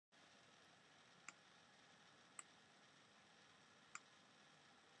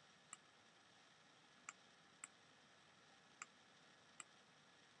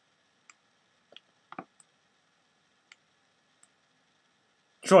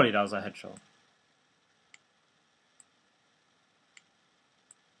Surely that was a headshot.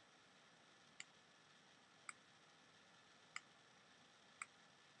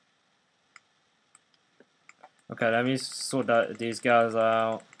 Okay, let me sort these guys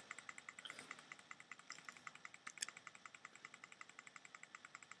out.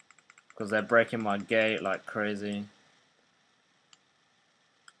 Because they're breaking my gate like crazy.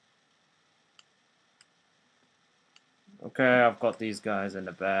 Okay, I've got these guys in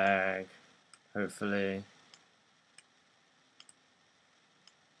the bag. Hopefully.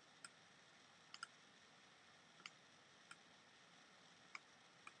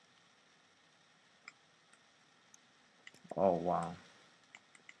 Oh, wow.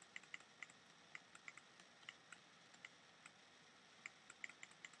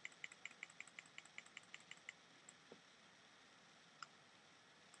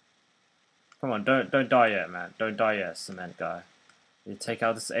 Come on, don't die yet, man. Don't die yet, cement guy. You take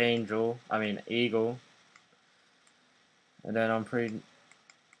out this eagle. And then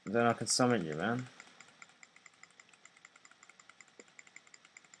then I can summon you, man.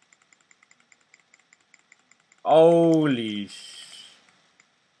 Holy sh...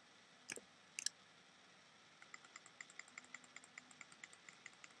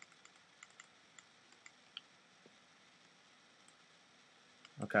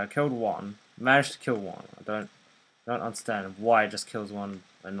 Okay, I killed one. Managed to kill one. I don't understand why it just kills one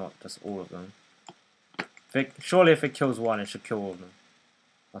and not just all of them. Surely if it kills one, it should kill all of them.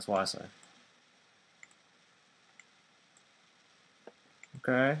 That's what I say.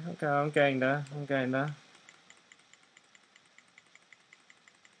 Okay, I'm getting there. I'm getting there.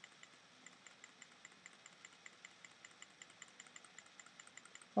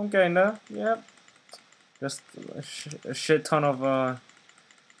 I'm getting there. Yep. Just a shit ton of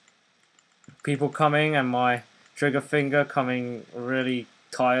people coming, and my trigger finger coming really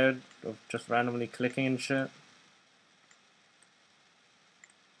tired of just randomly clicking and shit.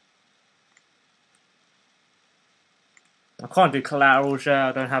 I can't do collaterals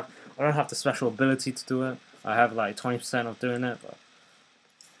yet. I don't have the special ability to do it. I have like 20% of doing it, but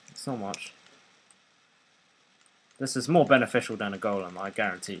it's not much. This is more beneficial than a golem, I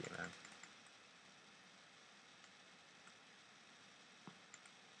guarantee you, man.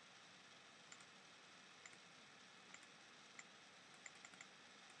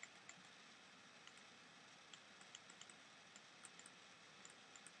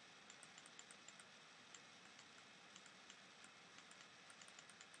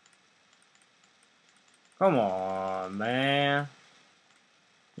 Come on, man.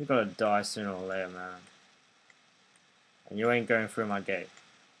 You gotta die sooner or later, man. And you ain't going through my gate.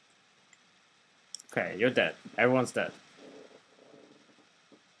 Okay, you're dead. Everyone's dead.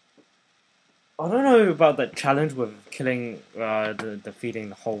 I don't know about that challenge with killing, defeating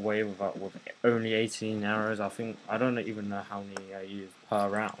the whole wave with only 18 arrows. I don't even know how many I use per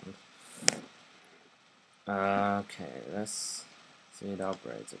round. Okay, let's see the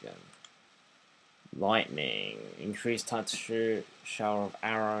upgrades again. Lightning, increased time to shoot, shower of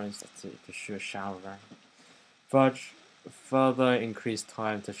arrows. That's it, to shoot a shower of arrows. Further increased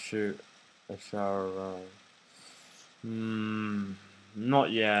time to shoot a shower of arrows.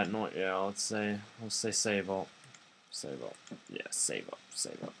 Not yet. I'll say save up. Save up. Yeah, save up.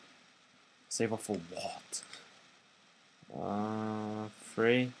 Save up for what?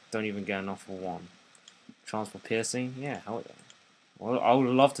 3. Don't even get enough for 1. Chance for piercing? Yeah, hell yeah. Well, I would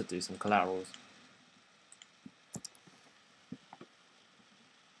love to do some collaterals.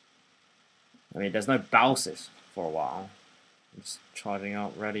 I mean, there's no bouses for a while. I'm just charging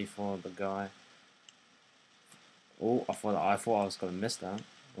out, ready for the guy. Oh, I thought I was gonna miss that.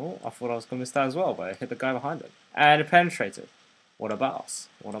 Oh, I thought I was gonna miss that as well, but I hit the guy behind it. And it penetrated. What a boss.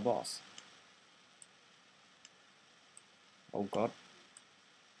 What a boss. Oh god.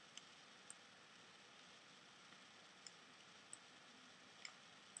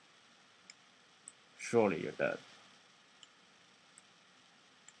 Surely you're dead.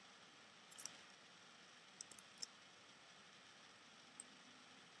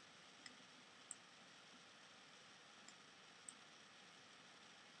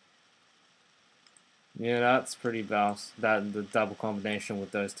 Yeah, that's pretty boss. The double combination with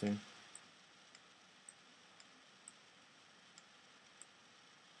those two.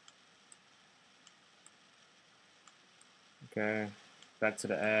 Okay, back to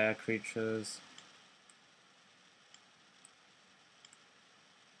the air creatures.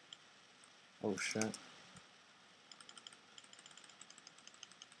 Oh shit.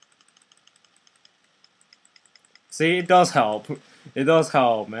 See, it does help. It does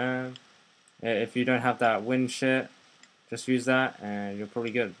help, man. If you don't have that wind shit, Just use that, and you're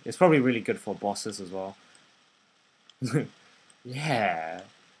probably good. It's probably really good for bosses as well. Yeah,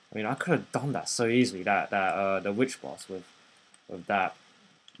 I mean, I could have done that so easily. The witch boss with that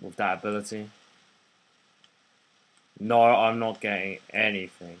ability. No, I'm not getting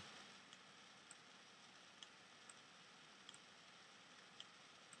anything.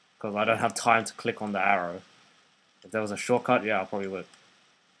 Because I don't have time to click on the arrow. If there was a shortcut, yeah, I probably would.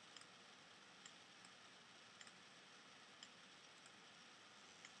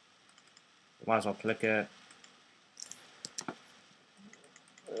 Might as well click it.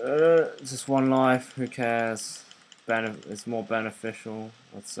 Just one life, who cares? It's more beneficial,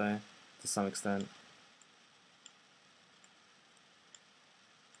 I'd say, to some extent.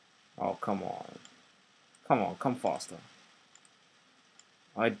 Oh, come on. Come on, come faster.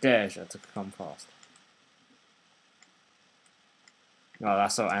 I dare you to come fast. Oh,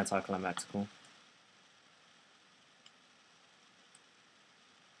 that's so anticlimactical.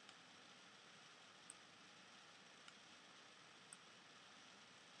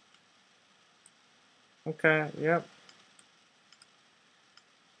 Okay, yep.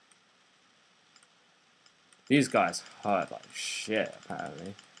 These guys hurt like shit,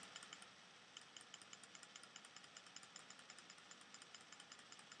 apparently.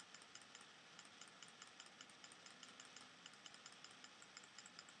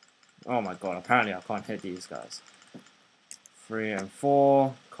 Oh my god, apparently I can't hit these guys. 3 and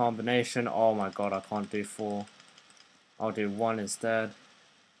 4 combination. Oh my god, I can't do 4. I'll do 1 instead.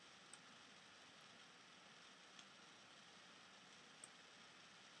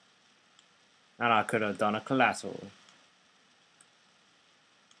 And I could have done a collateral.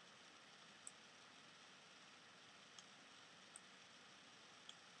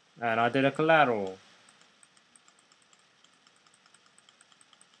 And I did a collateral.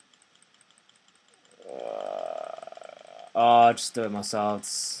 I'll just do it myself.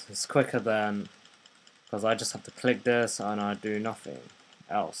 It's quicker than... Because I just have to click this and I do nothing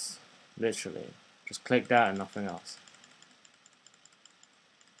else. Literally. Just click that and nothing else.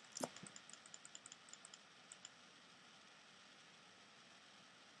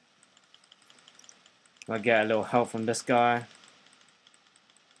 I get a little help from this guy.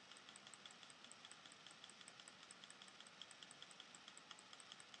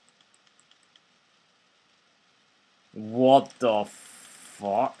 What the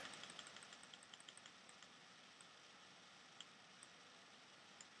fuck?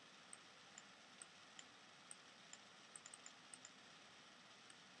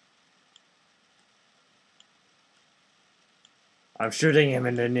 I'm shooting him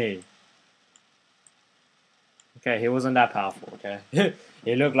in the knee. Okay, he wasn't that powerful, okay?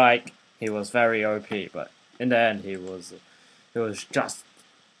 He looked like he was very OP, but in the end he was just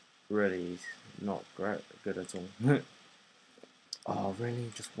really not great good at all. Oh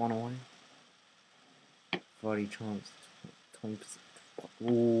really? Just one away? 40 chance, 20%.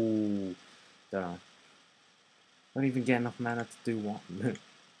 Ooh, don't know. Don't even get enough mana to do one.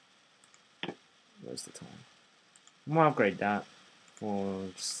 Where's the time? I'm gonna upgrade that for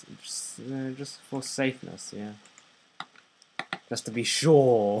just for safeness, yeah. Just to be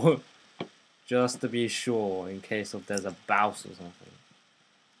sure. Just to be sure, in case of there's a bounce or something.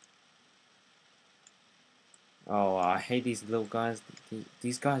 Oh, I hate these little guys.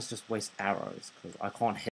 These guys just waste arrows because I can't hit.